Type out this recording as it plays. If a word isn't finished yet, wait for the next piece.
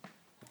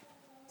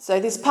So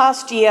this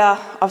past year,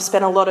 I've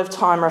spent a lot of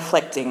time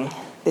reflecting.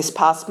 This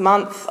past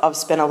month, I've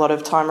spent a lot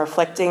of time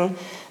reflecting.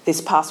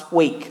 This past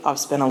week, I've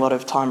spent a lot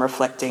of time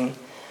reflecting.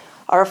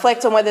 I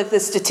reflect on whether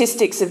the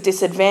statistics of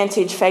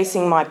disadvantage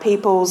facing my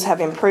peoples have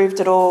improved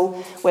at all,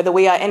 whether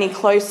we are any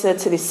closer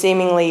to this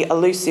seemingly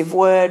elusive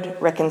word,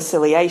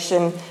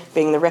 reconciliation,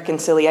 being the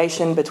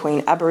reconciliation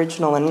between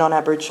Aboriginal and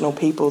non-Aboriginal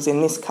peoples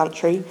in this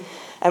country,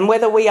 and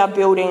whether we are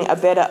building a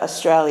better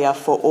Australia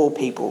for all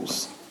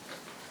peoples.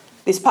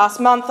 This past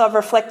month, I've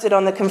reflected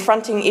on the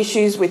confronting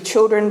issues with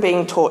children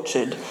being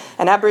tortured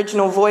and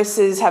Aboriginal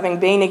voices having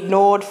been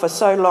ignored for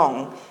so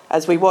long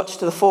as we watched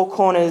the Four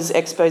Corners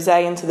expose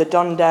into the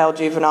Dondale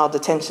Juvenile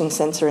Detention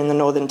Centre in the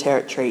Northern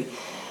Territory.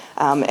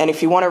 And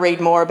if you want to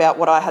read more about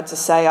what I had to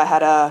say, I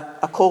had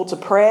a call to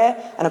prayer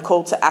and a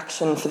call to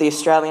action for the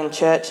Australian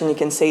Church, and you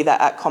can see that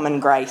at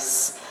Common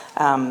Grace.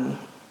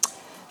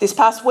 This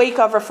past week,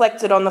 I've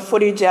reflected on the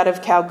footage out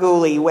of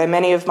Kalgoorlie, where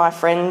many of my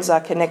friends are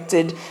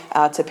connected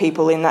to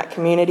people in that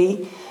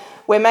community,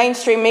 where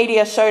mainstream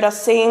media showed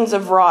us scenes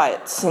of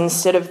riots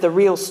instead of the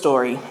real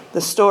story, the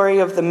story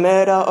of the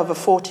murder of a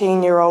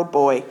 14-year-old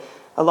boy,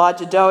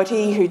 Elijah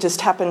Doherty, who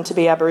just happened to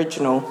be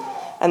Aboriginal,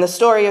 and the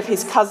story of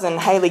his cousin,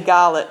 Hayley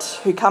Garlett,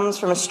 who comes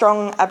from a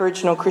strong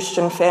Aboriginal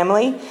Christian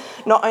family,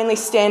 not only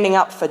standing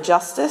up for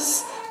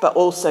justice, but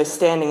also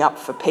standing up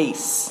for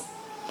peace.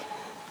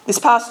 This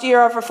past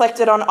year, I've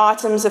reflected on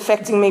items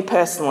affecting me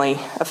personally,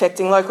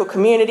 affecting local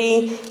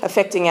community,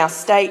 affecting our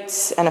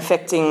states, and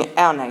affecting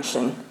our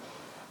nation.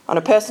 On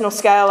a personal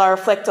scale, I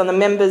reflect on the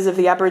members of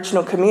the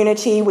Aboriginal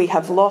community we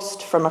have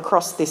lost from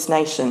across this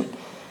nation.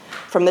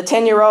 From the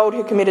 10-year-old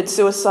who committed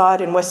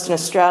suicide in Western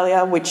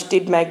Australia, which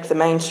did make the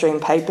mainstream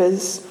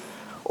papers,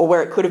 or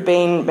where it could have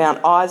been Mount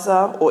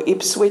Isa, or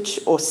Ipswich,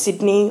 or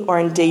Sydney, or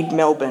indeed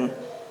Melbourne,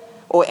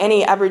 or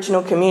any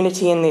Aboriginal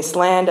community in this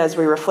land as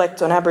we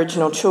reflect on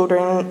Aboriginal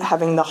children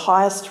having the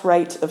highest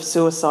rate of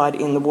suicide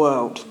in the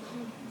world.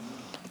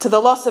 To the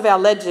loss of our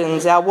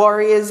legends, our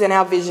warriors and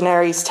our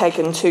visionaries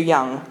taken too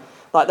young,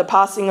 like the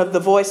passing of the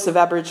voice of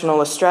Aboriginal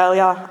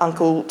Australia,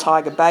 Uncle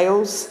Tiger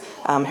Bales,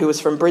 who was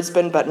from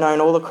Brisbane but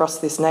known all across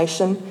this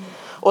nation,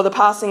 or the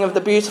passing of the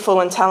beautiful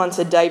and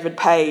talented David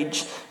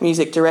Page,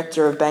 music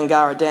director of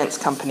Bangarra Dance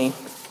Company.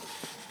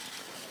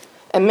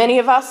 And many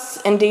of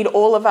us, indeed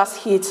all of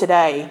us here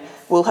today,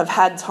 will have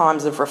had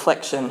times of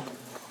reflection.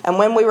 And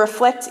when we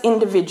reflect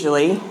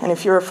individually, and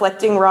if you're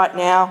reflecting right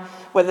now,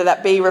 whether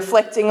that be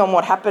reflecting on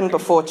what happened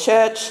before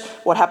church,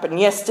 what happened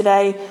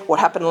yesterday, what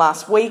happened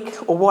last week,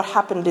 or what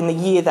happened in the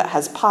year that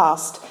has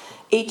passed,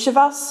 each of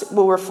us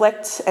will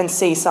reflect and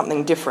see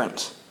something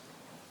different.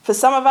 For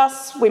some of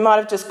us, we might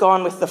have just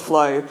gone with the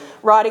flow,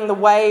 riding the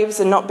waves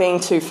and not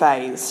being too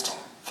fazed.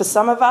 For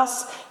some of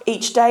us,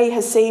 each day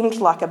has seemed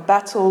like a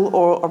battle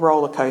or a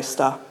roller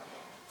coaster.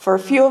 For a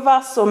few of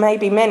us, or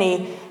maybe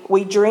many,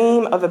 we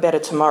dream of a better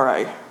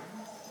tomorrow.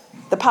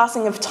 The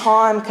passing of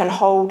time can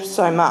hold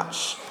so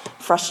much,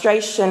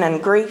 frustration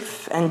and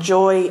grief and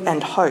joy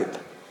and hope.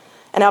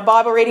 And our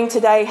Bible reading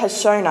today has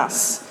shown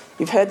us,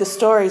 you've heard the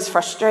stories,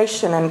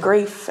 frustration and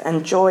grief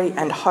and joy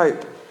and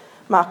hope.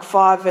 Mark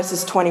 5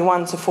 verses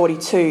 21 to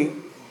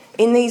 42.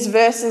 In these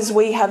verses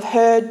we have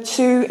heard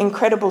two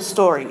incredible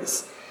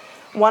stories.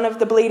 One of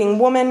the bleeding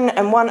woman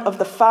and one of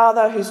the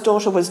father whose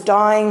daughter was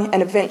dying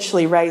and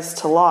eventually raised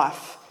to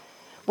life.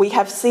 We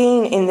have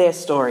seen in their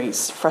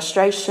stories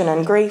frustration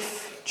and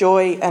grief,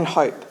 joy and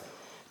hope.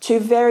 Two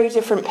very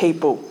different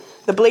people.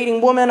 The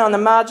bleeding woman on the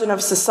margin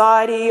of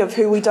society, of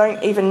who we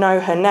don't even know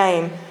her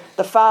name.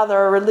 The father,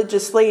 a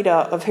religious leader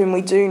of whom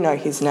we do know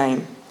his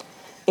name.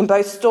 In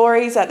both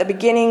stories, at the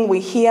beginning, we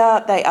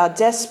hear they are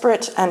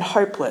desperate and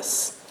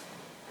hopeless.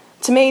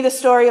 To me, the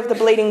story of the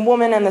bleeding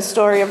woman and the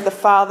story of the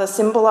father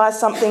symbolise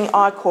something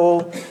I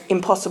call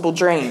impossible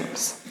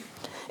dreams.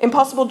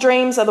 Impossible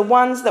dreams are the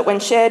ones that when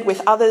shared with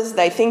others,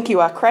 they think you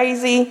are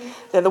crazy.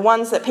 They're the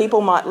ones that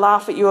people might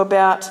laugh at you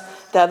about.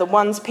 They're the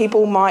ones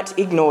people might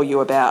ignore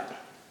you about.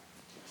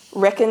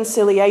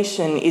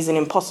 Reconciliation is an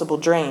impossible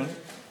dream.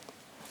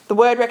 The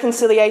word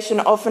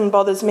reconciliation often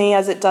bothers me,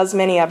 as it does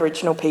many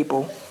Aboriginal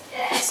people.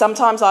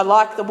 Sometimes I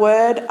like the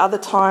word, other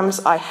times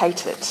I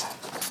hate it.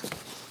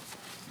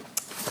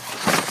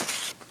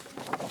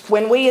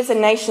 When we as a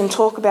nation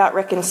talk about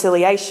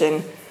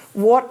reconciliation,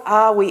 what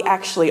are we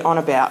actually on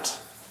about?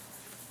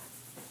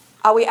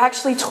 Are we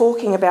actually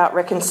talking about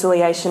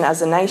reconciliation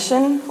as a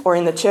nation or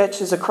in the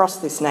churches across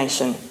this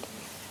nation?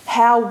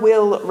 How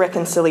will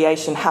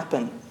reconciliation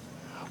happen?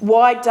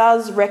 Why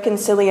does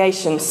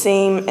reconciliation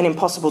seem an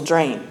impossible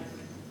dream?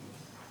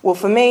 Well,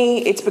 for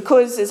me, it's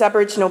because as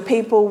Aboriginal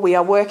people, we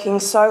are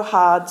working so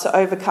hard to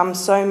overcome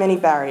so many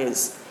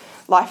barriers.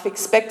 Life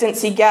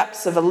expectancy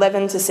gaps of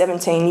 11 to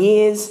 17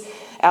 years,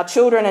 our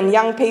children and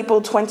young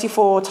people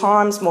 24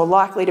 times more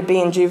likely to be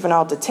in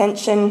juvenile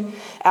detention,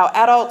 our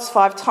adults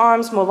 5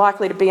 times more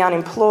likely to be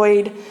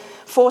unemployed,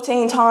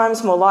 14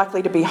 times more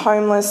likely to be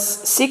homeless,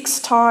 6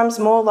 times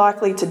more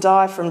likely to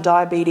die from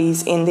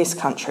diabetes in this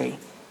country.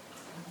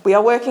 We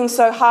are working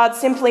so hard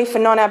simply for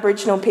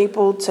non-Aboriginal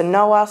people to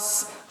know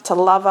us, to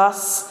love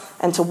us,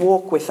 and to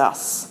walk with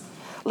us.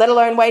 let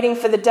alone waiting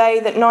for the day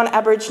that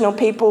non-Aboriginal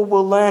people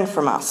will learn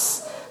from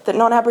us, that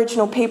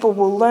non-Aboriginal people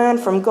will learn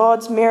from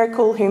God's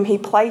miracle whom he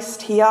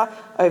placed here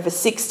over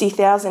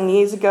 60,000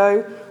 years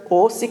ago,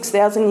 or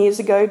 6,000 years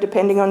ago,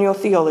 depending on your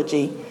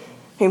theology,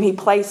 whom he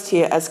placed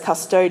here as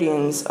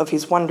custodians of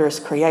his wondrous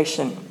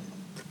creation.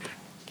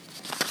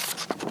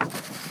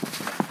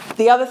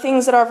 The other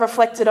things that I've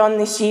reflected on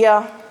this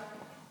year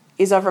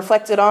is I've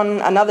reflected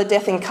on another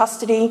death in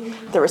custody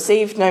that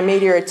received no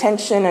media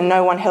attention and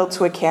no one held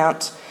to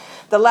account,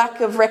 the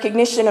lack of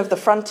recognition of the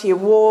frontier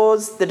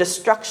wars, the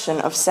destruction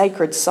of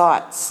sacred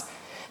sites,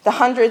 the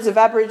hundreds of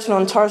Aboriginal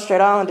and Torres Strait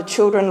Islander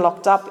children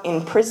locked up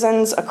in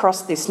prisons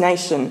across this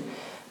nation,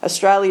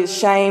 Australia's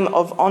shame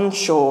of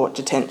onshore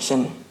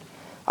detention.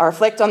 I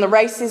reflect on the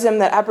racism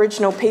that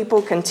Aboriginal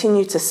people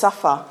continue to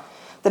suffer,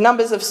 the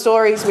numbers of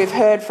stories we've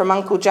heard from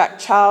Uncle Jack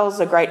Charles,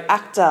 a great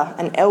actor,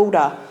 an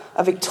elder,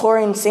 a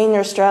Victorian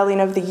Senior Australian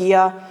of the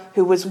Year,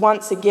 who was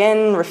once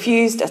again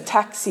refused a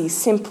taxi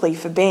simply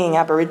for being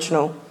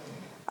Aboriginal.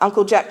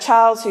 Uncle Jack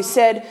Charles, who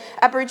said,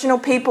 Aboriginal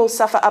people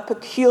suffer a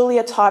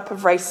peculiar type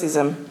of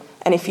racism,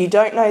 and if you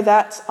don't know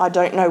that, I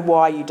don't know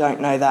why you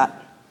don't know that.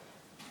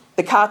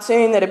 The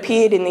cartoon that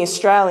appeared in The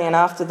Australian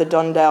after the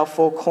Don Dale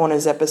Four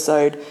Corners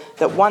episode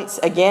that once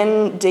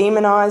again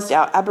demonised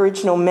our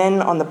Aboriginal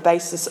men on the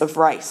basis of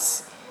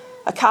race.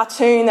 A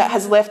cartoon that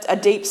has left a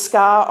deep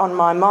scar on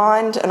my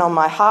mind and on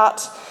my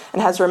heart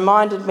and has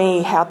reminded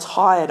me how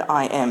tired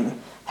I am,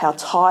 how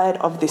tired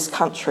of this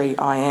country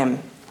I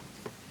am.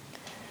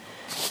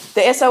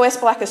 The SOS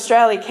Black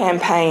Australia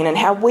campaign and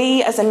how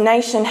we as a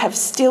nation have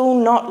still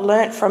not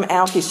learnt from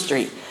our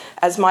history,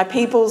 as my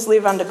peoples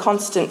live under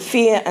constant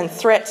fear and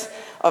threat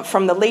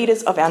from the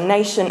leaders of our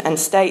nation and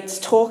states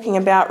talking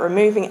about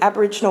removing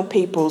Aboriginal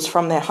peoples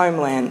from their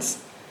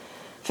homelands.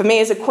 For me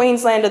as a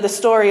Queenslander, the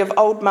story of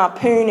Old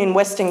Marpoon in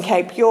Western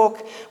Cape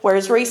York, where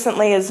as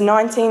recently as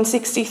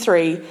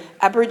 1963,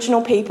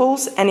 Aboriginal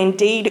peoples, and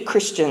indeed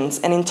Christians,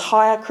 an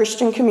entire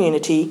Christian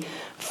community,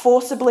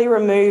 forcibly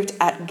removed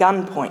at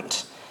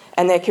gunpoint,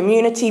 and their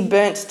community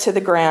burnt to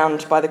the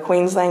ground by the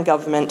Queensland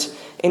Government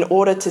in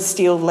order to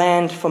steal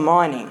land for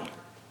mining.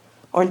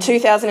 Or in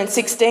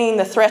 2016,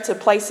 the threat of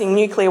placing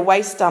nuclear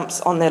waste dumps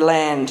on their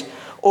land,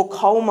 or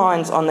coal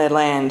mines on their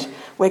land,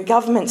 where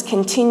governments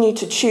continue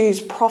to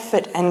choose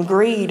profit and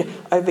greed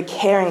over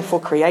caring for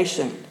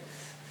creation.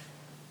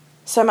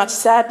 So much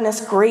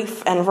sadness,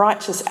 grief, and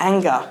righteous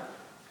anger,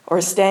 or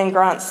as Stan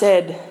Grant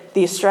said,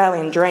 the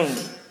Australian dream.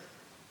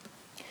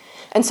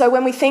 And so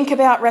when we think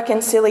about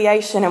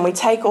reconciliation and we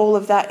take all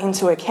of that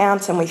into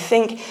account and we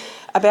think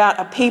about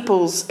a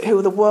peoples who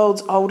are the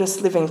world's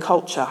oldest living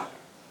culture,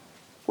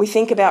 we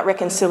think about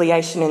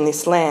reconciliation in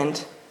this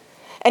land.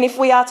 And if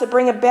we are to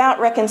bring about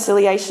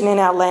reconciliation in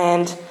our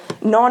land,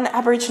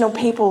 non-Aboriginal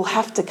people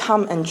have to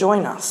come and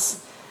join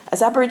us.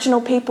 As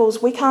Aboriginal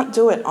peoples, we can't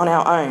do it on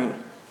our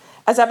own.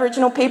 As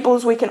Aboriginal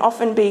peoples, we can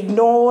often be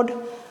ignored,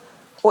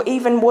 or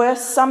even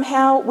worse,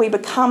 somehow we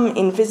become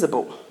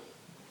invisible.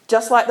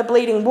 Just like the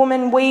bleeding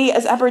woman, we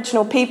as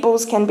Aboriginal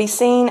peoples can be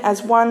seen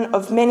as one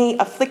of many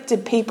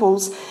afflicted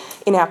peoples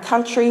in our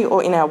country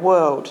or in our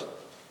world.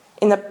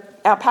 In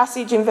our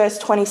passage in verse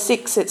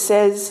 26, it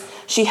says,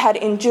 "She had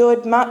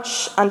endured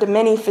much under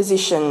many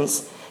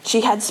physicians.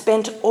 She had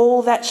spent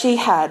all that she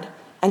had,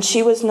 and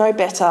she was no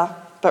better,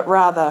 but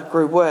rather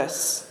grew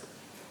worse."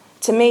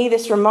 To me,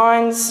 this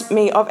reminds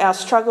me of our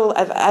struggle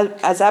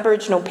as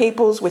Aboriginal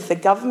peoples with the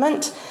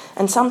government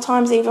and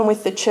sometimes even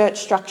with the church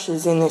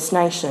structures in this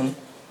nation.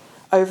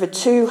 Over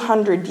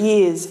 200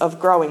 years of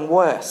growing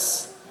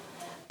worse.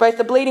 Both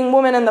the bleeding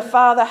woman and the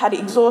father had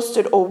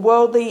exhausted all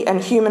worldly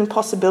and human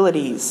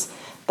possibilities.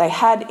 They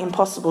had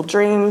impossible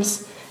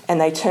dreams and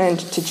they turned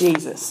to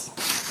Jesus.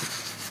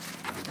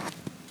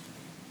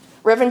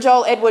 Reverend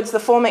Joel Edwards, the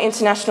former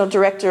international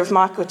director of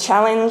Michael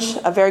Challenge,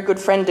 a very good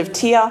friend of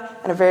Tia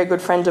and a very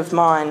good friend of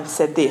mine,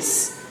 said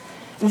this: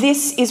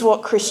 "This is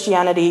what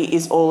Christianity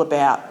is all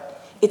about.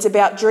 It's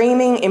about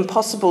dreaming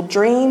impossible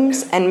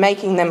dreams and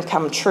making them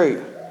come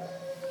true.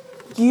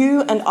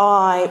 You and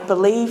I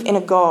believe in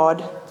a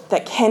God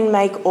that can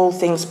make all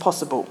things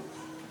possible.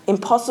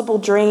 Impossible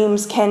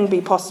dreams can be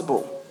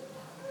possible.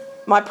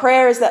 My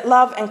prayer is that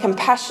love and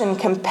compassion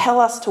compel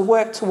us to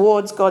work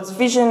towards God's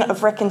vision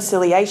of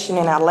reconciliation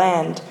in our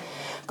land,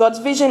 God's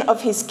vision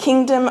of his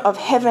kingdom of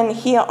heaven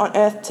here on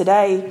earth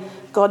today,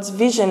 God's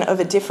vision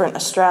of a different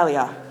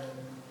Australia."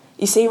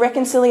 You see,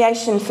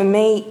 reconciliation for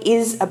me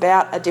is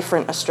about a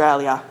different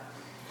Australia.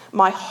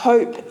 My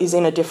hope is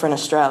in a different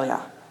Australia.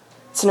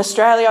 It's an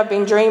Australia I've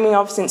been dreaming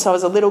of since I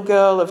was a little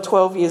girl of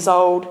 12 years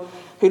old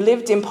who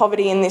lived in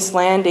poverty in this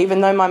land,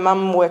 even though my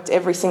mum worked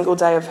every single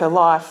day of her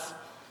life.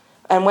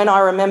 And when I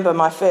remember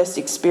my first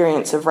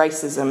experience of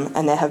racism,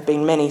 and there have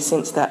been many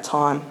since that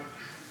time.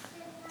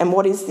 And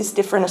what is this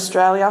different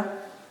Australia?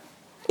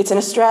 It's an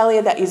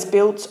Australia that is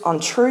built on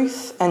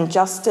truth and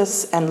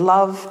justice and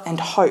love and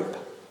hope.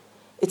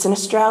 It's an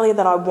Australia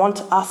that I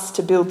want us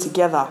to build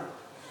together.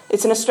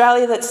 It's an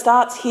Australia that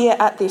starts here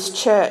at this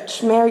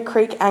church, Mary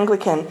Creek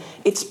Anglican.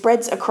 It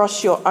spreads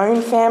across your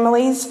own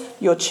families,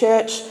 your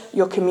church,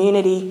 your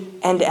community,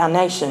 and our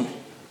nation.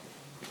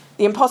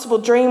 The impossible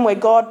dream where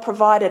God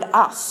provided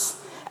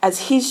us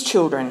as his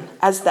children,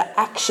 as the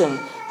action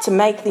to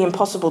make the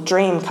impossible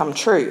dream come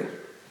true.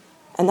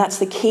 And that's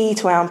the key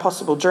to our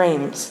impossible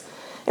dreams.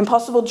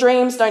 Impossible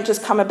dreams don't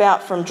just come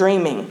about from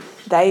dreaming.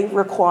 They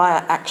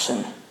require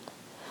action.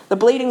 The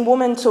bleeding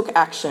woman took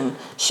action.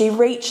 She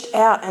reached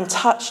out and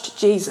touched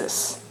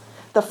Jesus.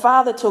 The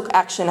father took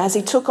action as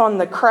he took on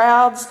the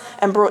crowds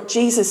and brought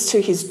Jesus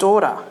to his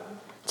daughter.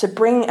 To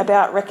bring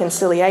about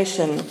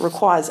reconciliation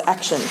requires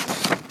action.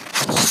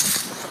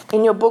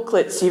 In your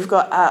booklets, you've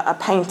got a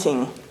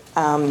painting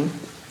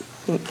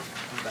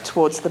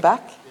towards the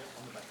back.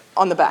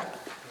 On the back,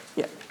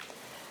 yeah.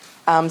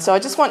 So I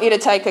just want you to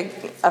take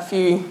a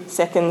few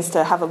seconds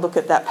to have a look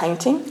at that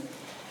painting.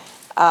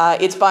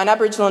 It's by an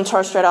Aboriginal and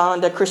Torres Strait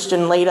Islander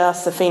Christian leader,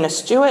 Safina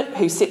Stewart,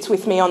 who sits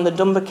with me on the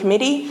Dumba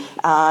Committee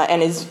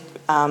and is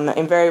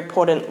a very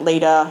important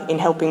leader in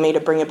helping me to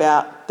bring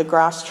about the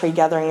grass tree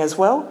gathering as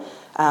well.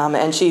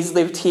 And she's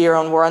lived here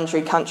on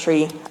Wurundjeri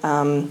country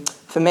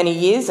for many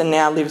years and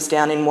now lives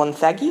down in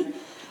Wonthaggi.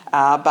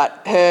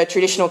 But her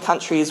traditional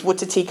country is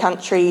Wutiti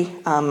country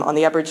on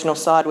the Aboriginal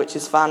side, which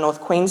is far north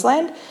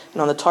Queensland,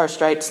 and on the Torres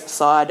Strait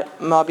side,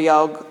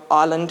 Mabiog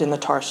Island in the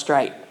Torres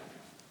Strait.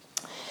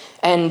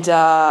 And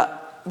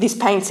this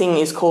painting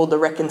is called the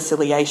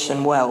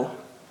Reconciliation Well.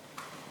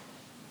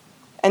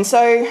 And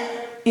so,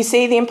 you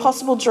see, the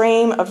impossible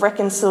dream of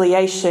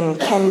reconciliation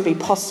can be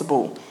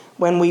possible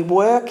when we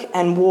work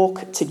and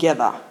walk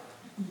together.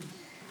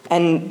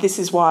 And this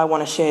is why I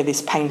want to share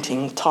this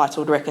painting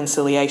titled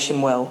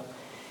Reconciliation Well.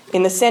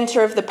 In the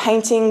centre of the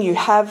painting, you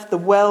have the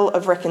well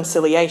of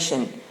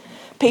reconciliation.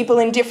 People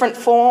in different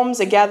forms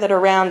are gathered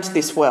around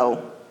this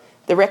well.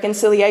 The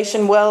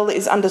reconciliation well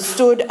is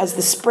understood as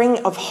the spring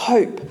of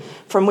hope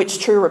from which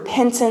true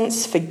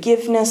repentance,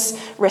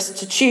 forgiveness,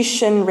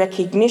 restitution,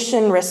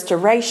 recognition,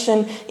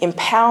 restoration,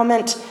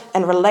 empowerment,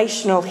 and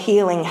relational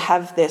healing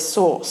have their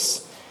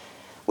source.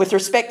 With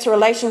respect to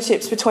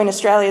relationships between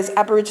Australia's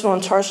Aboriginal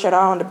and Torres Strait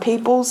Islander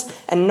peoples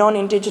and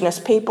non-Indigenous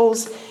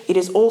peoples, it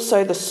is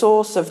also the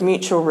source of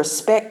mutual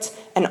respect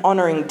and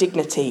honouring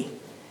dignity.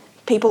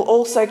 People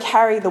also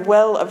carry the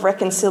well of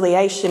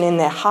reconciliation in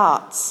their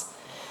hearts.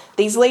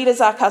 These leaders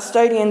are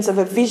custodians of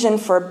a vision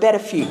for a better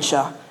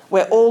future,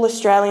 where all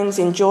Australians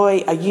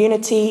enjoy a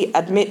unity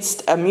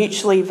amidst a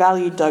mutually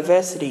valued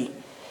diversity.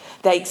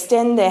 They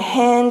extend their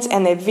hands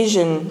and their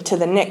vision to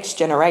the next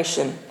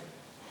generation.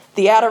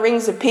 The outer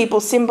rings of people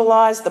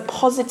symbolise the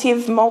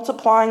positive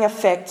multiplying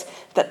effect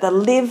that the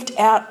lived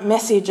out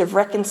message of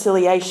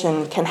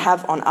reconciliation can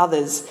have on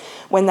others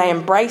when they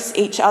embrace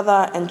each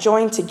other and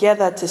join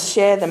together to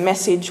share the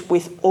message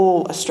with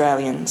all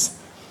Australians.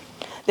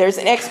 There is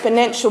an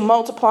exponential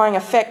multiplying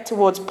effect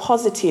towards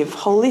positive,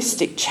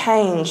 holistic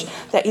change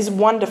that is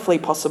wonderfully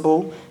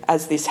possible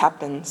as this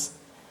happens.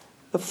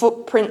 The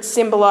footprints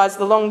symbolise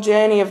the long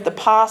journey of the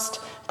past,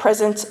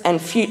 present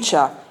and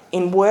future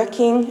in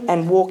working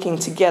and walking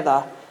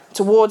together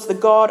towards the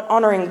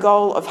God-honouring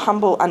goal of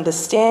humble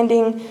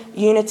understanding,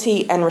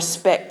 unity and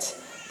respect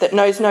that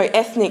knows no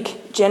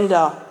ethnic,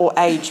 gender or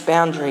age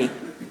boundary.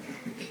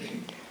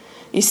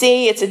 You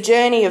see, it's a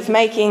journey of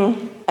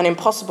making an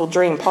impossible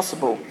dream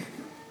possible.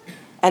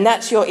 And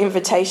that's your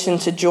invitation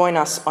to join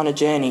us on a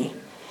journey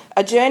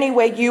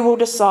where you will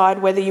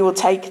decide whether you will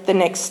take the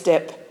next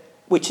step,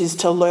 which is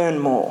to learn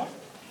more.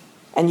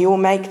 And you will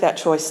make that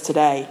choice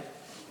today.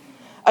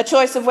 A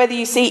choice of whether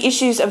you see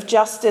issues of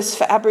justice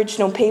for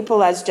Aboriginal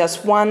people as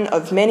just one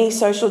of many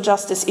social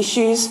justice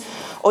issues,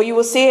 or you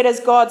will see it as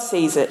God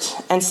sees it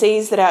and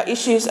sees that our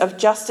issues of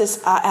justice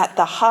are at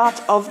the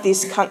heart of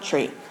this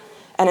country.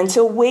 And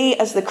until we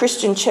as the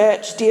Christian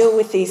Church deal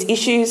with these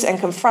issues and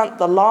confront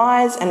the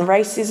lies and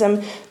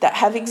racism that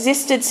have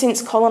existed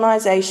since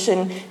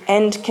colonisation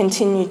and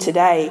continue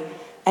today,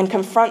 and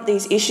confront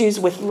these issues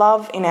with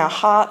love in our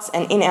hearts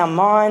and in our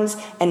minds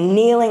and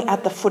kneeling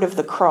at the foot of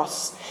the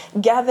cross,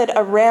 gathered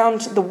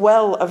around the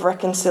well of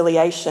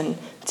reconciliation,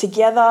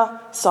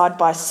 together, side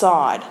by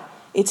side,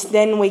 it's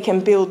then we can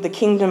build the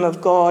kingdom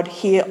of God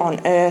here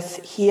on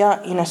earth, here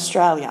in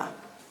Australia.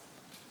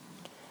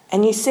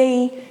 And you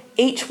see,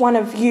 each one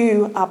of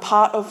you are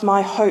part of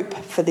my hope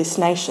for this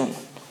nation.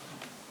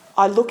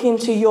 I look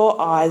into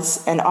your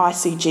eyes and I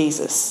see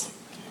Jesus.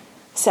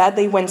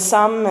 Sadly, when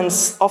some, and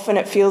often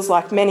it feels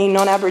like many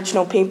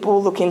non-Aboriginal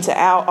people look into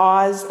our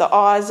eyes, the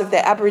eyes of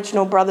their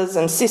Aboriginal brothers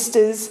and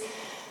sisters,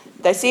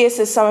 they see us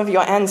as some of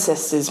your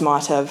ancestors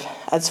might have,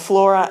 as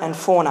flora and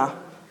fauna,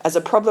 as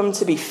a problem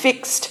to be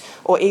fixed,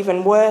 or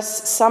even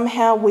worse,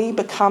 somehow we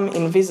become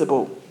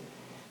invisible.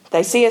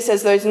 They see us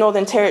as those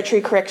Northern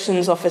Territory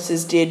corrections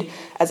officers did,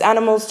 as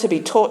animals to be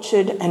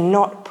tortured and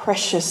not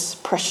precious,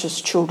 precious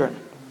children.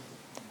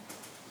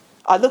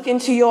 I look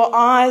into your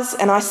eyes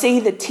and I see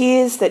the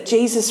tears that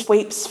Jesus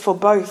weeps for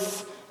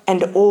both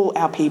and all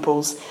our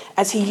peoples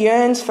as he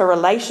yearns for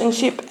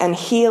relationship and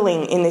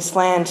healing in this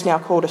land now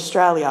called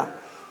Australia.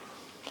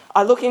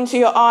 I look into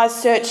your eyes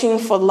searching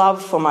for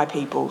love for my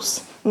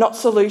peoples, not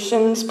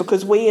solutions,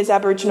 because we as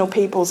Aboriginal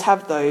peoples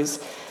have those.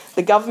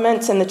 The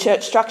governments and the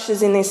church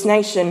structures in this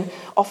nation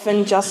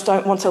often just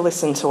don't want to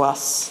listen to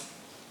us.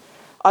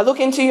 I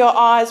look into your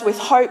eyes with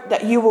hope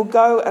that you will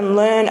go and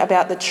learn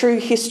about the true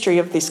history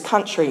of this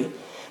country,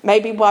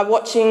 maybe by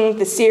watching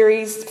the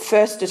series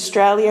First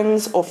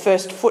Australians or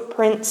First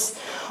Footprints,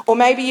 or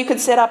maybe you could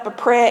set up a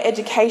prayer,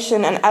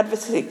 education and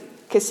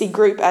advocacy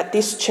group at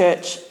this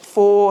church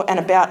for and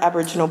about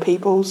Aboriginal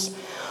peoples.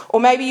 Or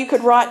maybe you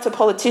could write to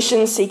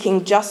politicians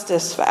seeking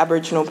justice for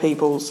Aboriginal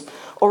peoples,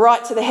 or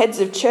write to the heads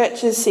of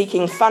churches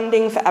seeking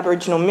funding for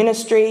Aboriginal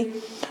ministry,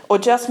 or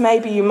just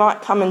maybe you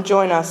might come and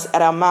join us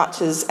at our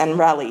marches and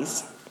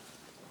rallies.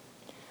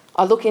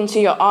 I look into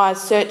your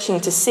eyes searching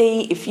to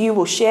see if you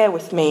will share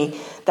with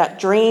me that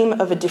dream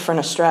of a different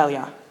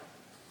Australia.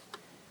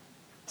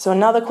 So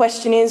another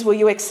question is, will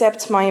you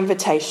accept my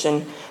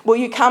invitation? Will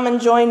you come and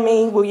join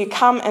me? Will you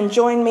come and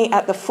join me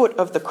at the foot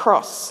of the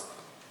cross?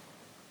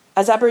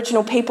 As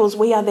Aboriginal peoples,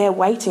 we are there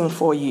waiting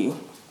for you.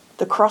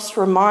 The cross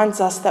reminds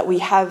us that we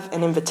have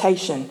an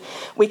invitation.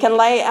 We can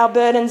lay our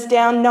burdens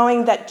down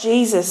knowing that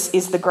Jesus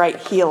is the great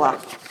healer.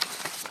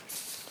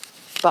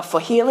 But for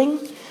healing,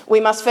 we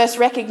must first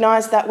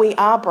recognise that we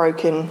are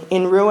broken,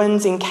 in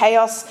ruins, in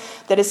chaos,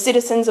 that as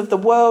citizens of the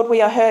world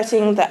we are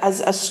hurting, that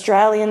as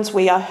Australians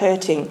we are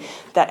hurting,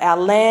 that our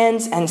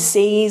lands and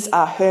seas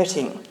are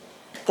hurting,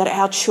 that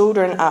our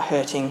children are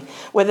hurting,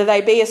 whether they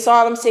be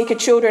asylum seeker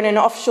children in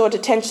offshore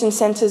detention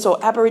centres or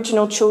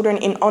Aboriginal children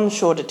in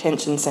onshore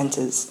detention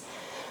centres.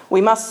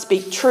 We must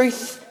speak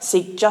truth,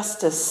 seek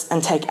justice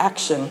and take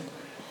action.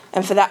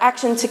 And for that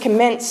action to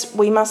commence,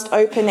 we must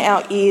open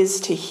our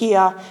ears to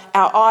hear,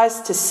 our eyes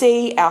to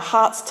see, our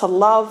hearts to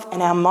love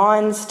and our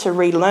minds to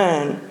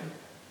relearn.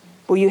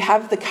 Will you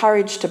have the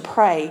courage to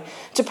pray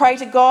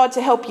to God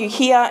to help you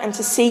hear and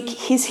to seek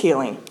his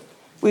healing?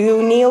 Will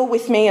you kneel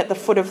with me at the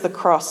foot of the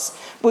cross?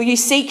 Will you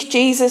seek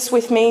Jesus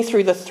with me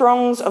through the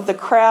throngs of the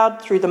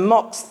crowd, through the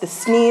mocks, the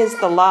sneers,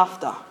 the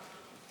laughter?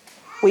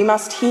 We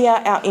must hear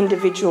our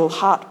individual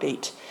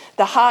heartbeat,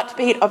 the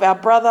heartbeat of our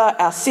brother,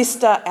 our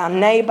sister, our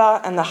neighbour,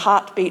 and the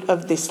heartbeat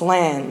of this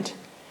land.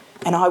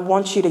 And I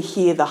want you to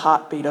hear the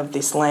heartbeat of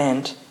this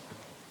land.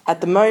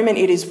 At the moment,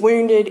 it is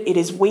wounded, it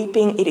is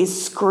weeping, it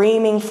is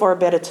screaming for a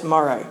better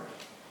tomorrow.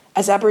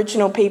 As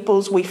Aboriginal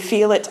peoples, we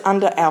feel it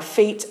under our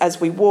feet as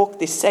we walk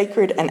this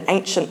sacred and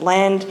ancient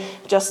land,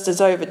 just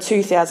as over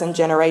 2,000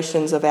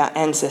 generations of our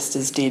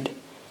ancestors did.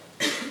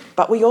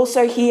 But we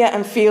also hear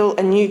and feel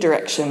a new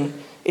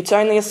direction. It's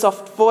only a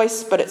soft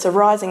voice, but it's a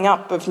rising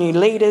up of new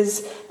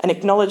leaders, an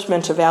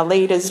acknowledgement of our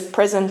leaders,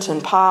 present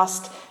and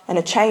past, and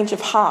a change of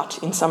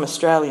heart in some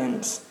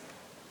Australians.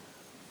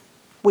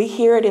 We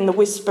hear it in the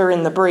whisper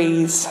in the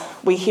breeze.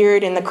 We hear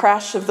it in the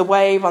crash of the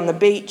wave on the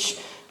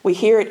beach. We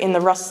hear it in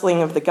the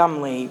rustling of the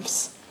gum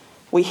leaves.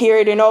 We hear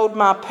it in Old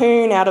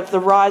Marpoon out of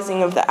the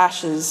rising of the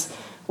ashes.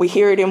 We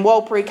hear it in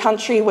Warlpiri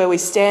country where we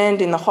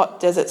stand in the hot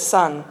desert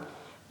sun.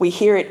 We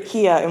hear it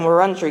here in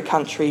Wurundjeri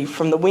country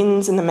from the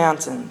winds and the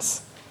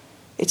mountains.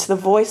 It's the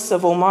voice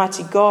of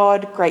Almighty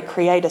God, great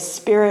Creator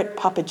Spirit,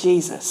 Papa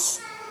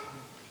Jesus.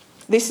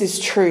 This is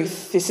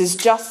truth, this is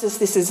justice,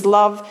 this is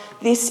love,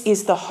 this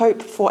is the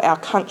hope for our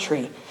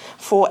country,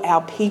 for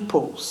our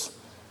peoples,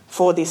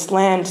 for this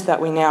land that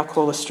we now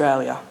call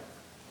Australia.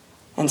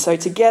 And so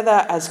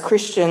together as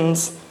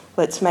Christians,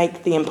 let's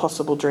make the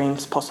impossible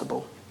dreams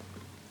possible.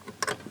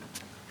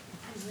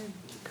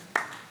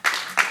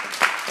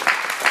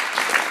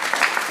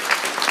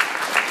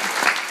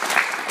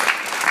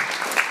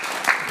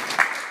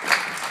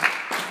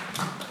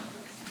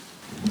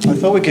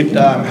 I thought we could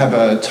have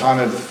a time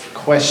of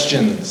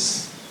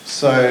questions.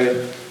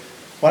 So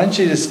why don't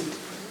you just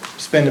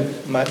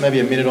spend maybe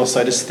a minute or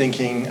so just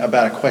thinking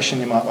about a question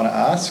you might want to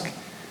ask,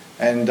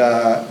 and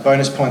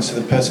bonus points to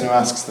the person who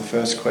asks the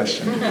first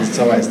question, because it's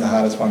always the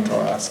hardest one to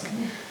ask.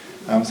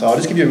 So I'll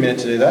just give you a minute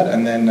to do that,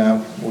 and then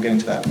we'll get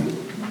into that.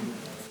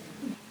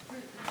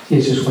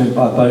 Jesus went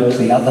by boat to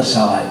the other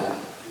side.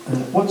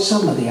 What's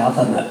some of the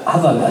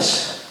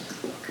otherness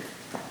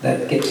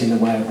that gets in the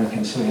way of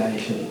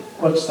reconciliation?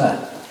 What's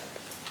that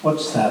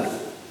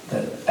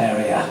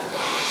barrier?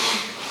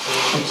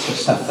 What's the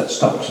stuff that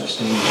stops us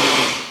doing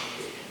it?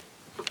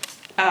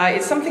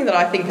 It's something that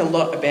I think a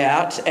lot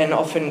about and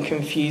often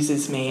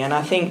confuses me. And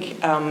I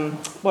think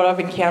what I've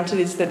encountered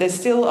is that there's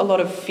still a lot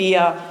of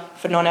fear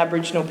for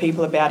non-Aboriginal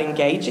people about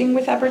engaging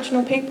with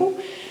Aboriginal people.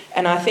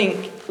 And I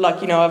think,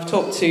 I've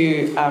talked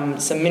to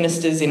some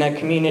ministers in the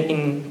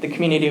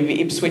community of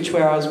Ipswich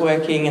where I was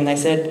working, and I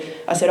said,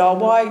 oh,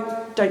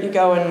 why don't you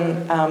go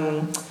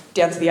and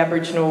down to the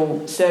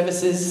Aboriginal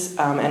services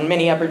and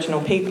many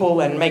Aboriginal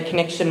people and make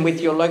connection with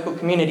your local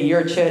community? You're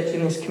a church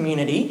in this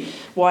community.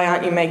 Why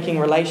aren't you making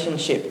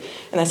relationship?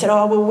 And they said,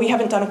 oh, well, we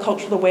haven't done a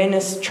cultural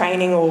awareness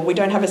training, or we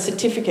don't have a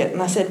certificate.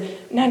 And I said,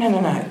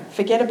 no.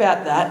 Forget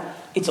about that.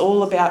 it's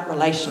all about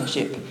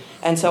relationship.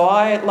 And so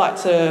I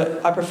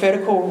prefer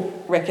to call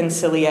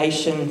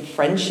reconciliation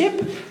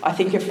friendship. I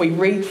think if we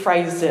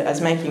rephrased it as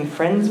making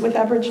friends with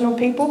Aboriginal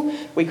people,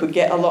 we could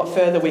get a lot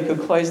further, we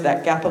could close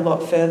that gap a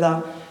lot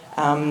further.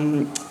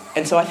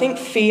 And so I think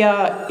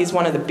fear is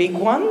one of the big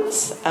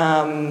ones.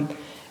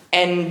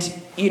 And,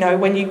 you know,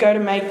 when you go to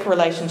make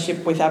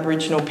relationship with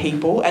Aboriginal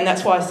people, and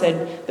that's why I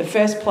said the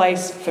first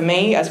place for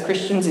me as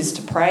Christians is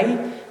to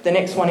pray, the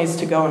next one is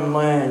to go and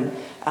learn.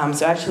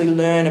 So actually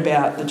learn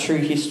about the true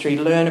history,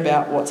 learn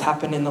about what's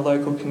happened in the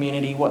local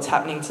community, what's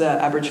happening to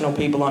Aboriginal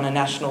people on a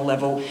national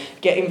level.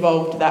 Get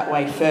involved that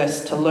way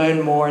first to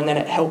learn more, and then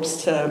it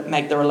helps to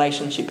make the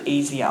relationship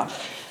easier.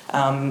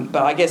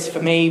 But I guess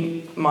for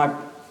me, my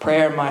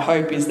prayer and my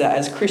hope is that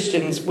as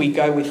Christians we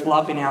go with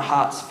love in our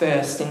hearts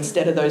first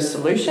instead of those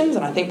solutions,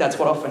 and I think that's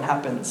what often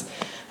happens,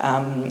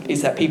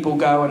 is that people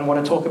go and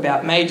want to talk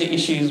about major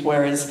issues,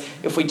 whereas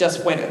if we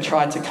just went and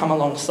tried to come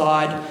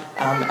alongside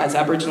as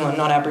Aboriginal and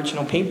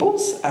non-Aboriginal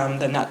peoples,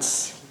 then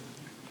that's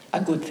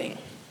a good thing.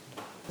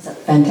 That's a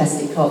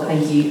fantastic talk,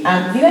 thank you.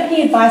 Have you got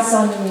any advice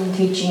on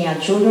teaching our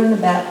children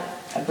about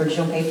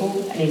Aboriginal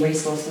people? Any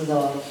resources?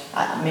 Or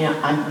I mean,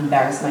 I'm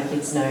embarrassed my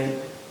kids know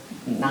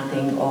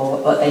nothing, or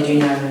what they do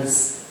know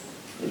is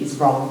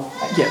wrong.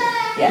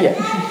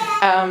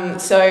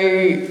 So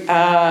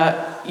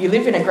you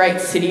live in a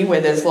great city where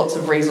there's lots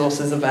of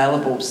resources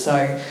available.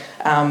 So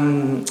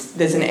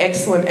there's an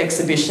excellent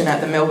exhibition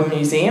at the Melbourne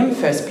Museum,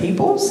 First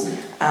Peoples,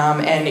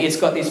 and it's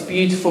got this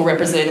beautiful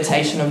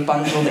representation of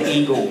Bunjil the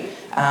eagle.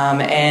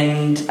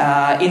 And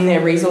in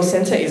their resource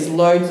centre is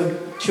loads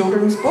of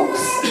children's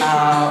books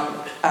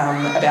about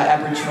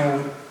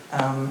Aboriginal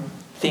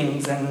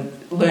things and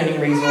learning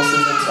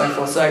resources and so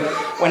forth. So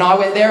when I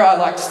went there,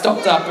 I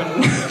stocked up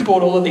and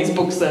bought all of these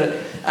books that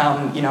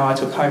I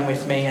took home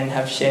with me and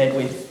have shared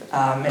with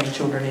many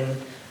children in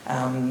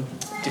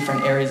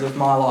different areas of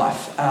my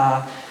life.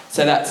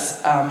 So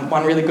that's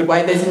one really good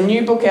way. There's a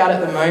new book out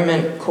at the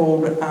moment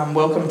called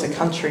Welcome to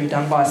Country,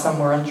 done by some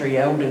Wurundjeri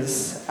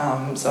elders.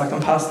 So I can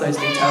pass those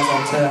details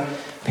on to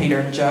Peter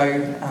and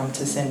Joe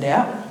to send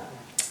out.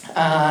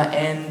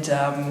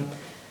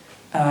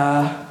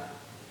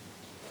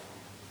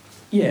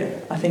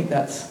 I think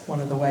that's one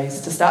of the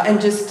ways to start, and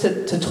just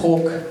to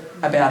talk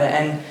about it.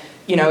 And,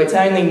 you know, it's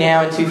only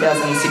now in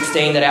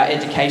 2016 that our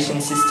education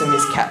system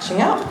is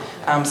catching up,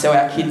 so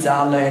our kids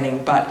are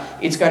learning, but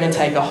it's going to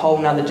take a whole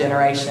nother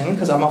generation,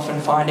 because I'm often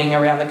finding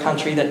around the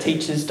country that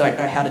teachers don't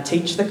know how to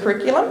teach the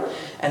curriculum,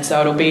 and so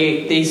it'll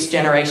be this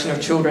generation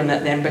of children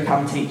that then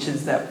become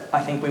teachers that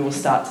I think we will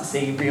start to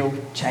see real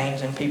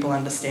change and people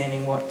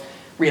understanding what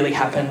really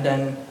happened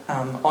and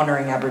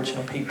honouring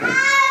Aboriginal people.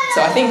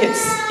 So I think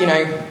it's,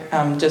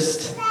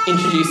 just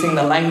introducing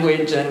the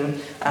language, and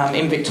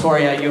in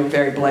Victoria you're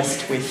very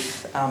blessed with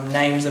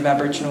names of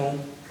Aboriginal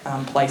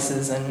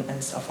places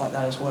and stuff like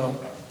that as well.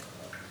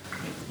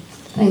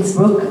 Thanks,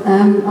 Brooke.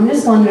 I'm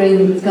just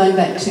wondering, going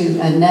back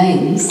to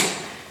names,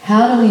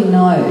 how do we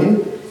know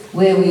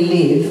where we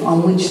live,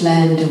 on which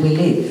land do we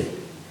live?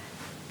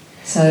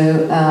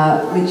 So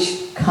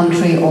which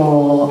country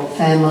or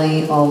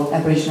family of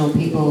Aboriginal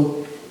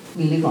people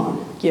we live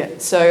on? Yeah,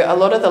 so a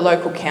lot of the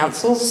local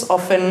councils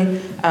often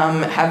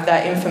have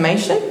that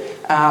information,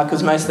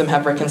 because most of them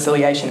have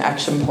reconciliation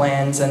action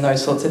plans and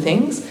those sorts of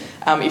things.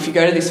 If you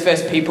go to this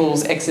First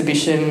Peoples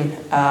exhibition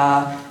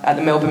at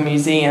the Melbourne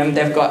Museum,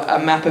 they've got a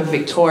map of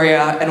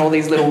Victoria and all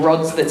these little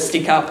rods that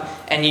stick up,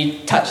 and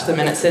you touch them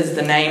and it says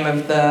the name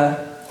of the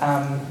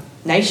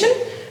nation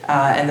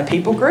and the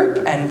people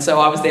group. And so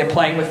I was there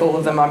playing with all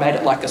of them. I made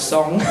it like a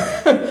song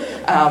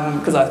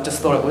because I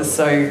just thought it was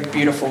so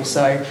beautiful.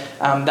 So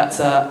that's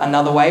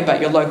another way,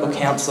 but your local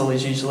council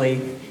is usually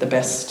the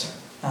best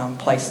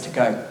place to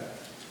go.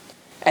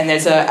 And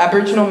there's an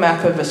Aboriginal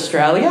map of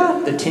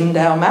Australia, the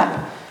Tyndale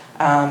map.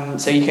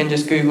 So you can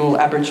just Google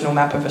Aboriginal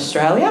map of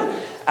Australia.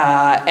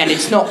 And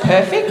it's not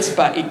perfect,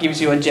 but it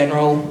gives you a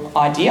general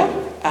idea.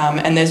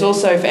 And there's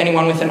also, for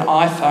anyone with an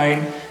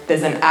iPhone,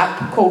 there's an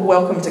app called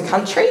Welcome to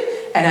Country.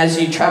 And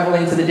as you travel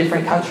into the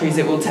different countries,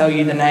 it will tell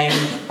you the name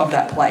of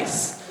that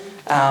place.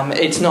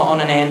 It's not on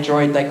an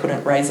Android. They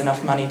couldn't raise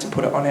enough money to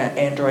put it on an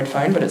Android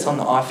phone, but it's on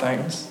the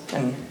iPhones,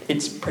 and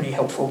it's pretty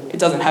helpful. It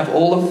doesn't have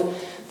all of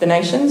the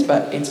nations,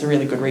 but it's a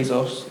really good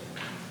resource.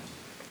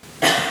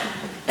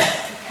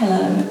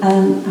 Hello.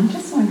 I'm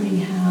just wondering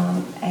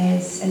how,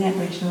 as an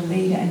Aboriginal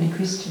leader and a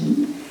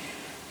Christian,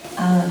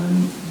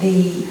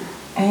 the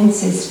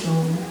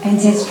ancestral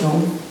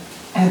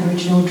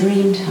Aboriginal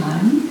dream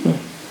time,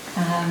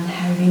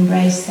 how you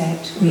embrace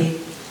that with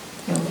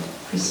your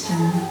Christian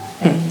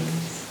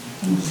values.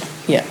 Thank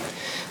you. Yeah.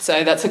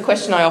 So that's a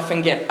question I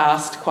often get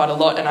asked quite a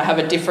lot, and I have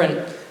a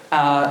different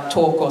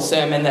talk or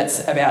sermon that's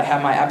about how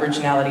my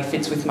Aboriginality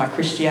fits with my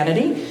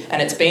Christianity,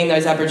 and it's been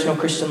those Aboriginal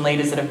Christian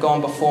leaders that have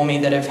gone before me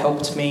that have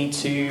helped me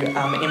to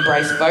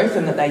embrace both,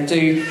 and that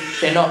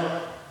they're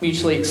not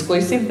mutually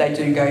exclusive, they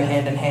do go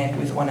hand in hand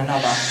with one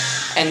another.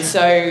 And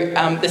so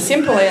the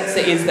simple answer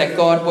is that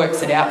God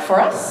works it out for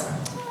us.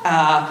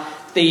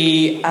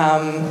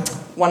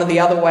 One of the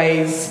other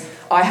ways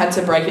I had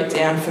to break it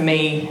down for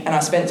me, and I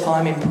spent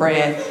time in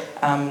prayer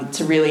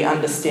to really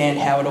understand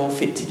how it all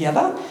fit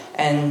together,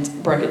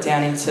 and broke it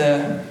down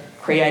into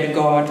Creator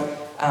God,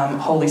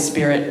 Holy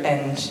Spirit,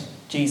 and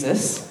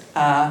Jesus.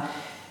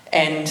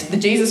 And the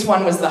Jesus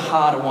one was the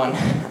harder one.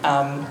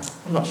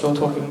 I'm not sure,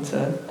 talking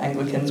to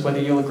Anglicans,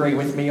 whether you'll agree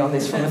with me on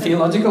this from a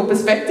theological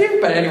perspective,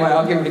 but anyway,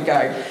 I'll give it a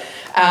go.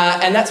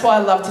 And that's why I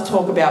love to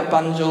talk about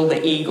Bunjil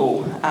the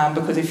eagle,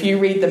 because if you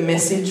read the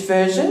Message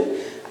version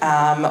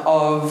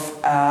of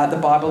the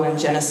Bible in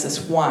Genesis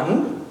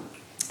 1,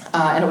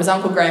 and it was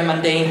Uncle Graham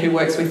Mundine, who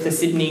works with the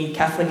Sydney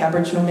Catholic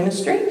Aboriginal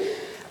Ministry,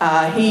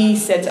 he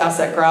said to us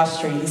at Grass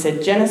Street, he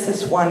said,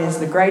 Genesis 1 is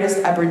the greatest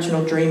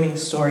Aboriginal dreaming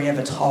story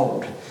ever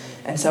told.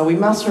 And so we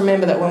must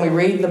remember that when we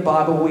read the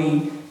Bible,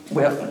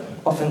 we're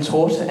often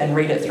taught and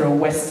read it through a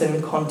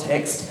Western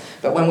context,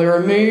 but when we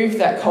remove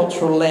that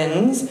cultural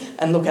lens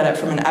and look at it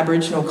from an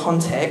Aboriginal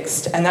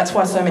context, and that's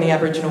why so many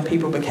Aboriginal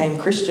people became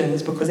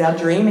Christians, because our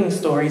dreaming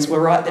stories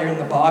were right there in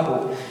the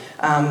Bible,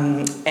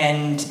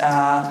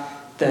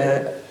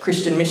 the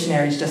Christian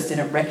missionaries just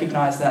didn't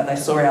recognise that. They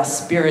saw our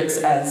spirits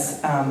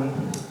as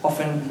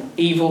often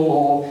evil,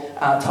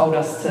 or told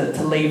us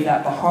to leave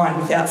that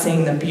behind, without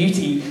seeing the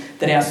beauty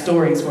that our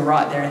stories were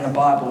right there in the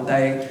Bible.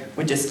 They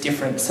were just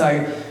different.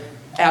 So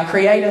our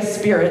creator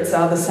spirits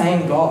are the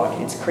same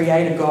God. It's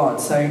Creator God.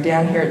 So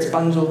down here it's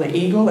Bunjil the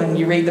eagle, and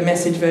you read the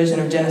Message version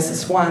of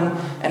Genesis 1,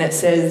 and it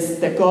says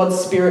that God's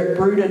spirit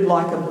brooded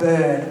like a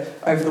bird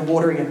over the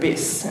watery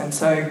abyss. And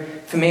so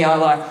for me,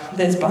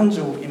 there's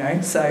Bunjil, you know.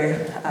 So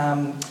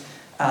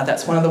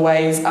that's one of the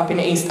ways. Up in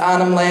East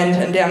Arnhem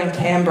Land and down in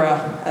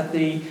Canberra at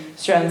the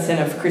Australian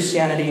Centre for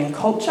Christianity and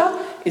Culture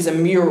is a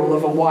mural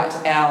of a white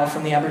owl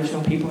from the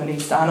Aboriginal people in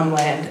East Arnhem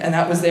Land, and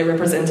that was their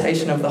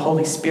representation of the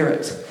Holy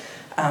Spirit.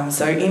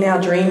 So in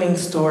our dreaming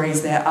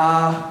stories, there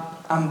are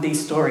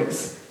these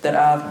stories that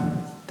are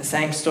the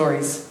same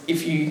stories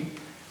if you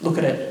look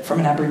at it from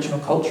an Aboriginal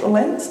cultural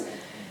lens.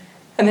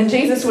 And then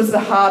Jesus was the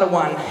harder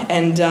one.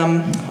 And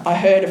I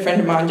heard a friend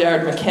of mine,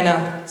 Jared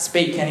McKenna,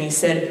 speak, and he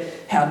said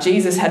how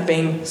Jesus had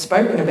been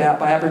spoken about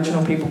by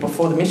Aboriginal people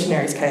before the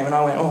missionaries came. And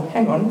I went, oh,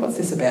 hang on, what's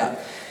this about?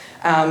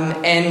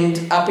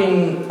 And up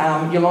in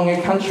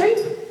Yolngu country,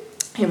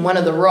 in one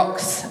of the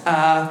rocks,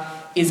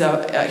 is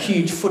a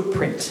huge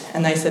footprint,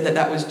 and they said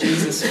that was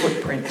Jesus'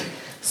 footprint.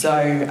 So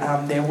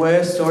there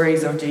were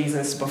stories of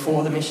Jesus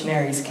before the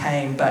missionaries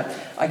came, but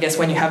I guess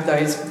when you have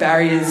those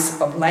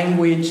barriers of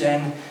language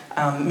and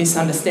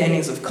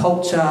misunderstandings of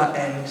culture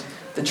and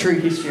the true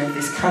history of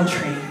this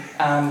country,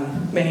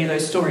 many of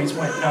those stories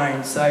weren't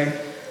known. So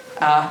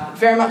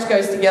very much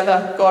goes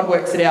together. God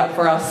works it out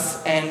for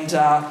us, and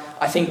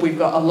I think we've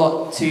got a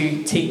lot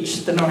to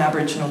teach the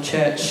non-Aboriginal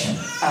church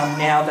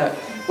now that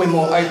we're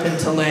more open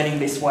to learning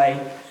this way.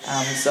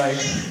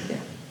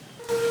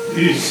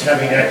 Is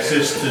having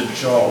access to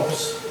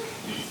jobs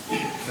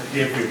for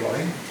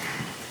everybody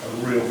a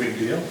real big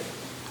deal?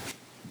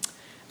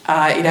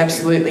 It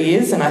absolutely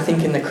is, and I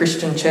think in the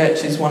Christian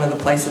church is one of the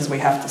places we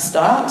have to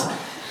start.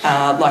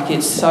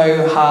 It's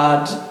so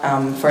hard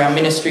for our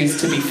ministries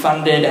to be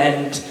funded,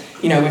 and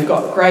we've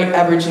got great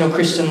Aboriginal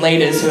Christian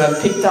leaders who have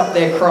picked up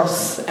their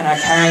cross and are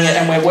carrying it,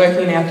 and we're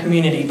working in our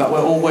community, but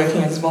we're all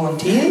working as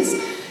volunteers.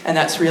 And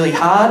that's really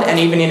hard. And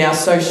even in our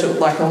social, a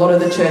lot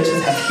of the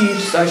churches have huge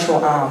social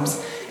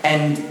arms,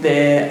 and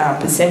their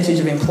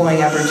percentage of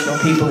employing Aboriginal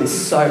people is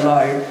so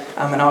low.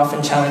 And I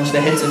often challenge the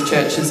heads of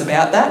churches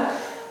about that,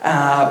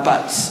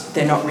 but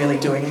they're not really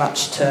doing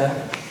much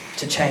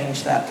to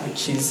change that,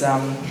 which is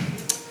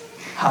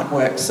hard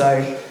work. So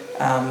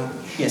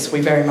yes, we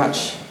very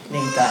much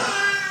need that.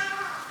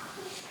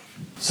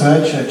 So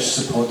our church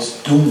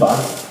supports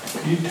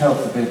Dumba. Can you tell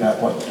us a bit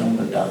about what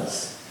Dumba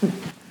does?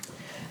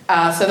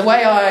 So the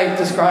way I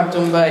describe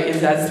Dumba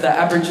is as the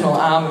Aboriginal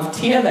arm of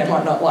TIA. They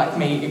might not like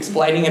me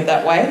explaining it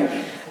that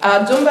way.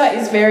 Dumba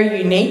is very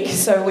unique.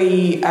 So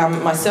we,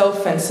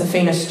 myself and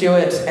Safina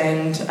Stewart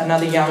and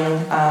another young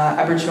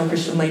Aboriginal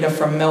Christian leader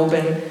from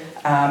Melbourne,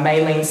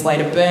 Maylene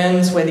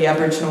Slater-Burns, we're the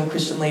Aboriginal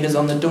Christian leaders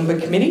on the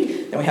Dumba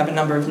committee. Then we have a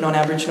number of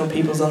non-Aboriginal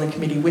peoples on the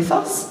committee with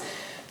us.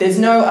 There's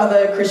no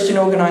other Christian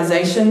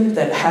organisation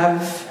that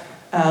have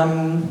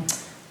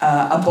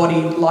a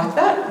body like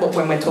that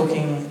when we're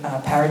talking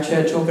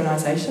parachurch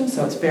organisations,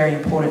 so it's very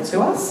important to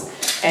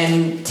us.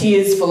 And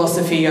TIA's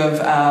philosophy of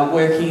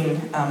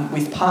working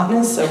with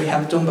partners, so we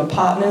have Dumba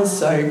partners.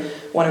 So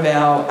one of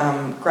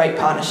our great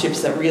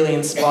partnerships that really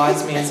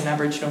inspires me as an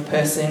Aboriginal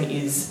person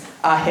is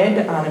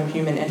AHED, Arnhem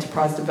Human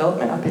Enterprise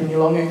Development, up in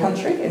Yolngu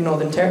country in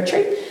Northern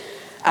Territory.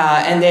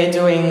 And they're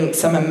doing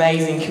some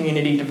amazing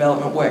community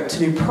development work. To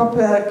do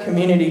proper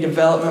community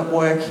development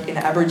work in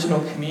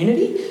Aboriginal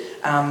community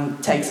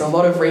takes a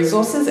lot of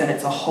resources, and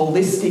it's a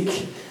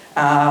holistic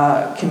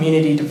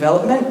community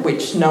development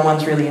which no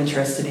one's really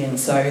interested in.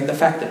 So the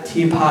fact that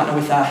TIA partner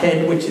with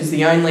AHED, which is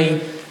the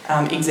only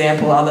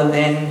example other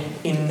than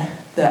in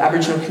the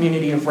Aboriginal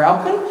community of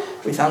Ralphin,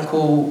 with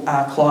Uncle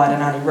Clyde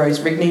and Auntie Rose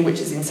Rigney, which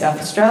is in South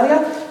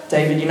Australia.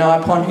 David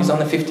Uniapon, who's on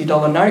the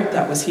 $50 note,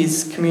 that was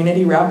his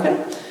community, Ralphin.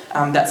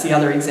 that's the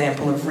other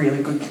example of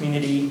really good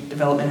community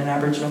development in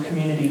Aboriginal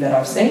community that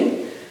I've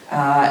seen.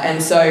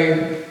 And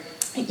so,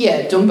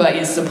 yeah, Doomba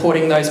is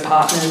supporting those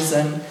partners,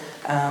 and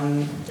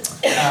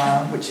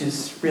which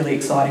is really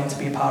exciting to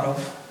be a part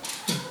of.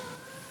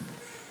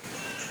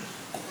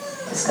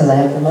 Just because I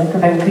have the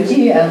microphone, could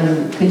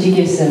you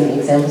give some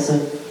examples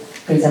of,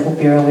 for example,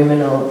 Bureau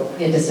Women, or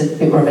just a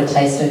bit more of a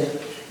taste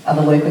of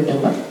other work with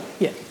Doomba?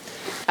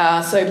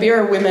 So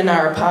Bureau Women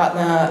are a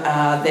partner.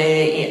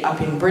 They're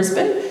up in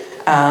Brisbane,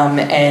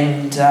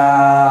 and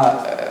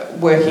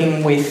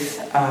working with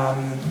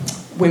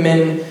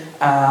women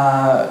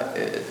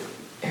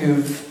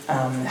who've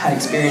had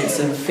experience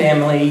of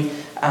family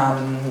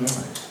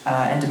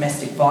and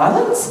domestic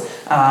violence,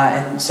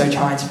 and so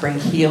trying to bring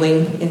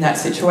healing in that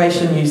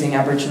situation using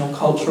Aboriginal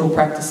cultural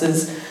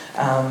practices,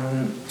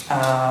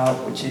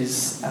 which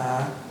is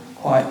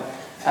quite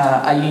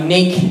a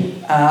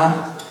unique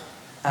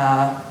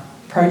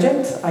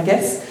project, I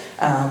guess.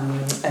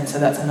 And so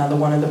that's another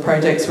one of the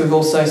projects. We've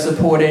also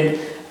supported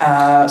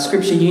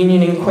Scripture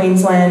Union in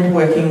Queensland,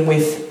 working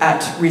with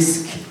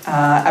at-risk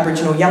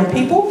Aboriginal young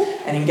people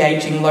and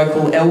engaging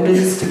local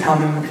elders to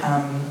come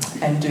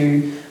and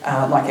do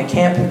like a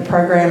camp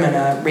program and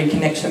a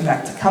reconnection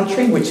back to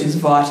country, which is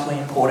vitally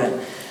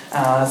important.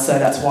 So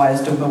that's why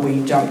as Doomba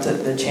we jumped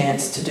at the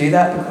chance to do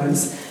that,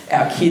 because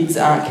our kids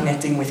aren't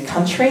connecting with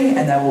country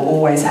and they will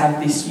always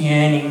have this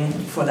yearning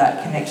for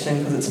that connection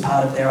because it's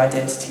part of their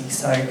identity.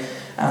 So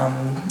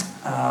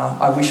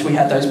I wish we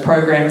had those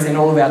programs in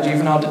all of our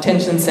juvenile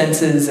detention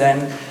centres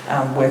and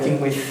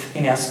working with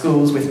in our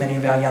schools with many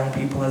of our young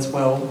people as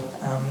well.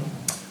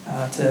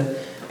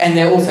 And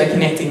they're also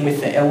connecting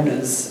with the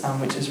elders,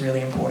 which is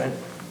really important.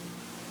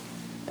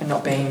 And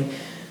not being...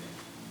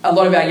 A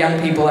lot of our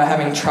young people are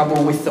having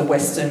trouble with the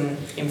Western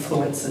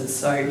influences,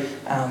 so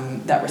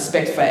that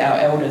respect for our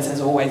elders has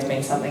always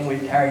been something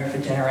we've carried for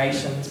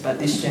generations, but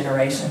this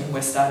generation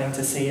we're starting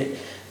to see it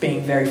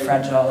being very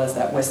fragile as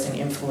that Western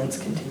influence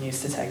continues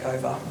to take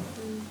over.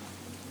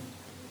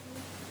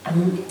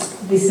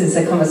 This is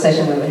a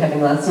conversation we were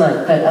having last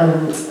night, but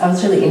I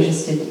was really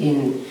interested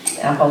in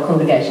our whole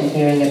congregation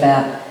hearing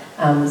about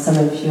some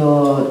of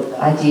your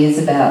ideas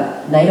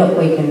about NAIDOC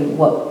Week and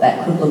what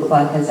that could look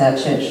like as our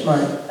church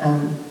might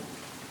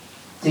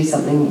do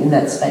something in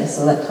that space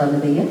or that time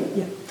of the year.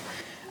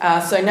 Yeah.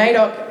 So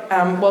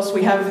NAIDOC, whilst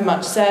we have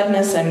much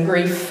sadness and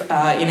grief in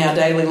our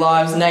daily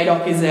lives,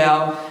 NAIDOC is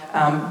our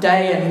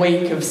day and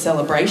week of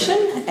celebration,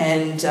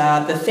 and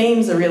the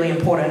themes are really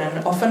important,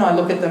 and often I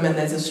look at them and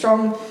there's a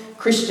strong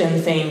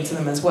Christian theme to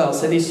them as well.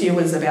 So this year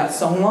was about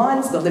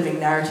songlines, the living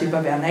narrative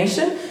of our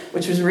nation,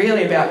 which was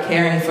really about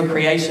caring for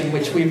creation,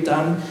 which we've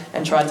done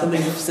and tried to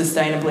live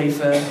sustainably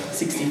for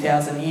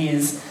 60,000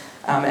 years.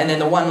 And then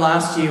the one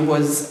last year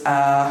was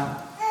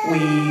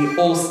We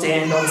All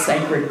Stand on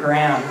Sacred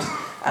Ground,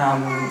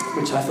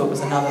 which I thought was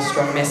another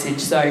strong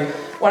message. So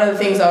one of the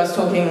things I was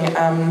talking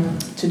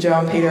to Joe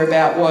and Peter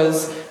about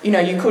was, you know,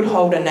 you could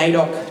hold a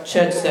NAIDOC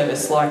church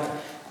service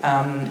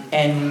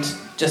and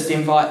just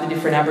invite the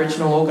different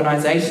Aboriginal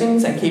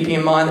organisations, and keeping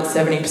in mind that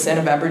 70%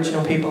 of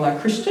Aboriginal people are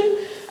Christian.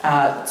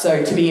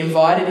 So to be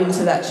invited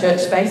into that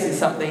church space is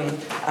something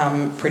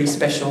pretty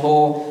special.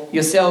 Or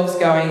yourselves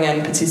going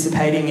and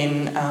participating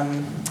in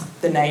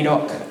the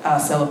NAIDOC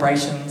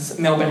celebrations.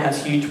 Melbourne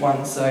has huge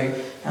ones, so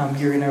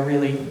you're in a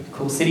really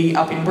cool city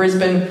up in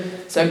Brisbane.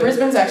 So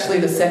Brisbane's actually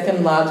the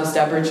second largest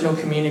Aboriginal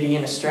community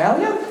in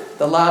Australia.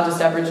 The largest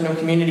Aboriginal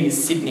community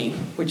is Sydney,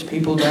 which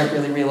people don't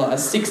really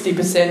realise.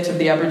 60% of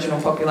the Aboriginal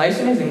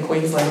population is in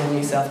Queensland and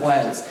New South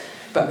Wales.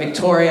 But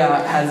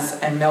Victoria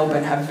and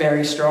Melbourne have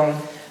very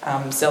strong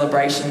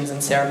celebrations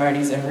and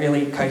ceremonies and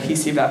really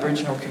cohesive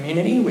Aboriginal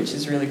community, which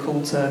is really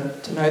cool to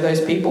know those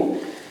people.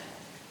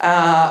 So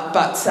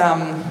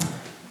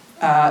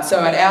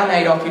at our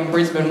NAIDOC in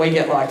Brisbane, we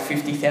get like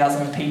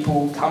 50,000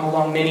 people come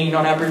along, many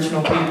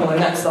non-Aboriginal people,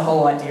 and that's the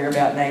whole idea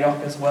about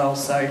NAIDOC as well.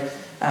 So,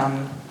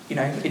 you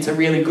know, it's a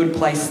really good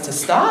place to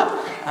start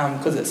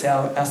because it's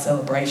our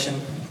celebration.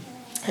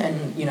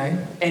 And, you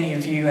know, any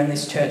of you and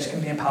this church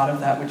can be a part of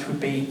that, which would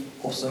be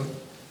awesome.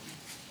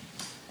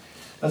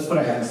 Let's put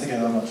our hands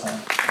together one more time.